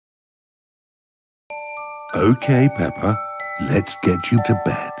OK, Peppa. Let's get you to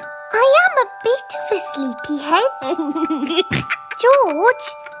bed. I am a bit of a sleepyhead. George,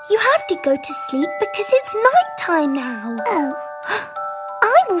 you have to go to sleep because it's night time now. Oh.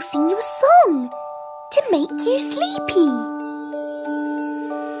 I will sing you a song to make you sleepy.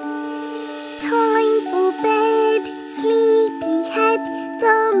 Time for bed, sleepyhead.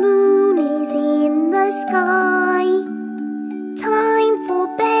 The moon is in the sky. Time for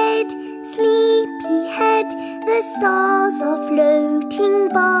bed, sleepyhead. The stars are floating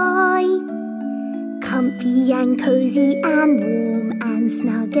by. Comfy and cozy and warm and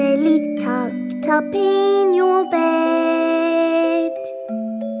snuggly tucked up in your bed.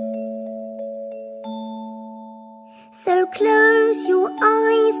 So close your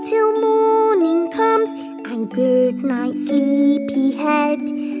eyes till morning comes, and good night, sleepyhead.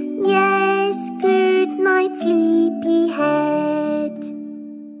 Yes, good night, sleepyhead.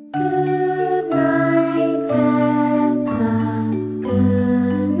 Good night, Peppa.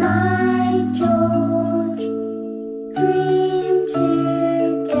 Good night, George. Dream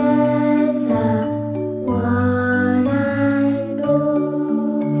together, one and all.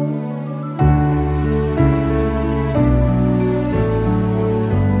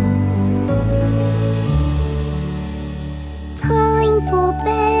 Time for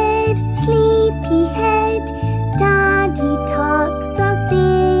bed, sleepyhead. Daddy tucks us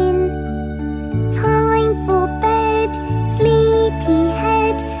in. Time for bed,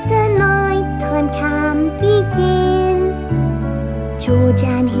 sleepyhead. The night time can begin. George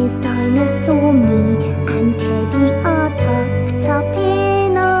and his dinosaur, me and Teddy are tucked up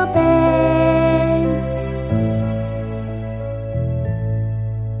in our beds.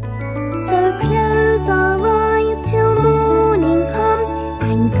 So close our eyes till morning comes,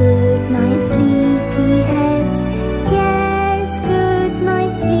 and good night, sleepyheads. Yes, good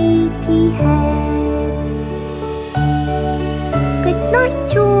night, sleepyheads. Good night,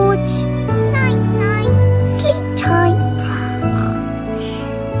 George. Night, night. Sleep tight.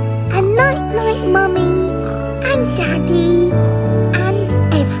 And night, night, Mummy and Daddy and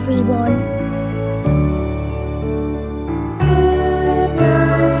everyone. Good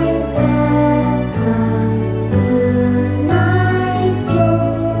night, Peppa. Good night,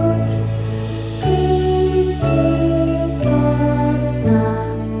 George. Dream together,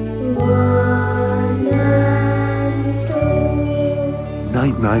 one and all.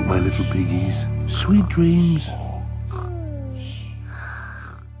 Night-night, my little piggies. Sweet dreams.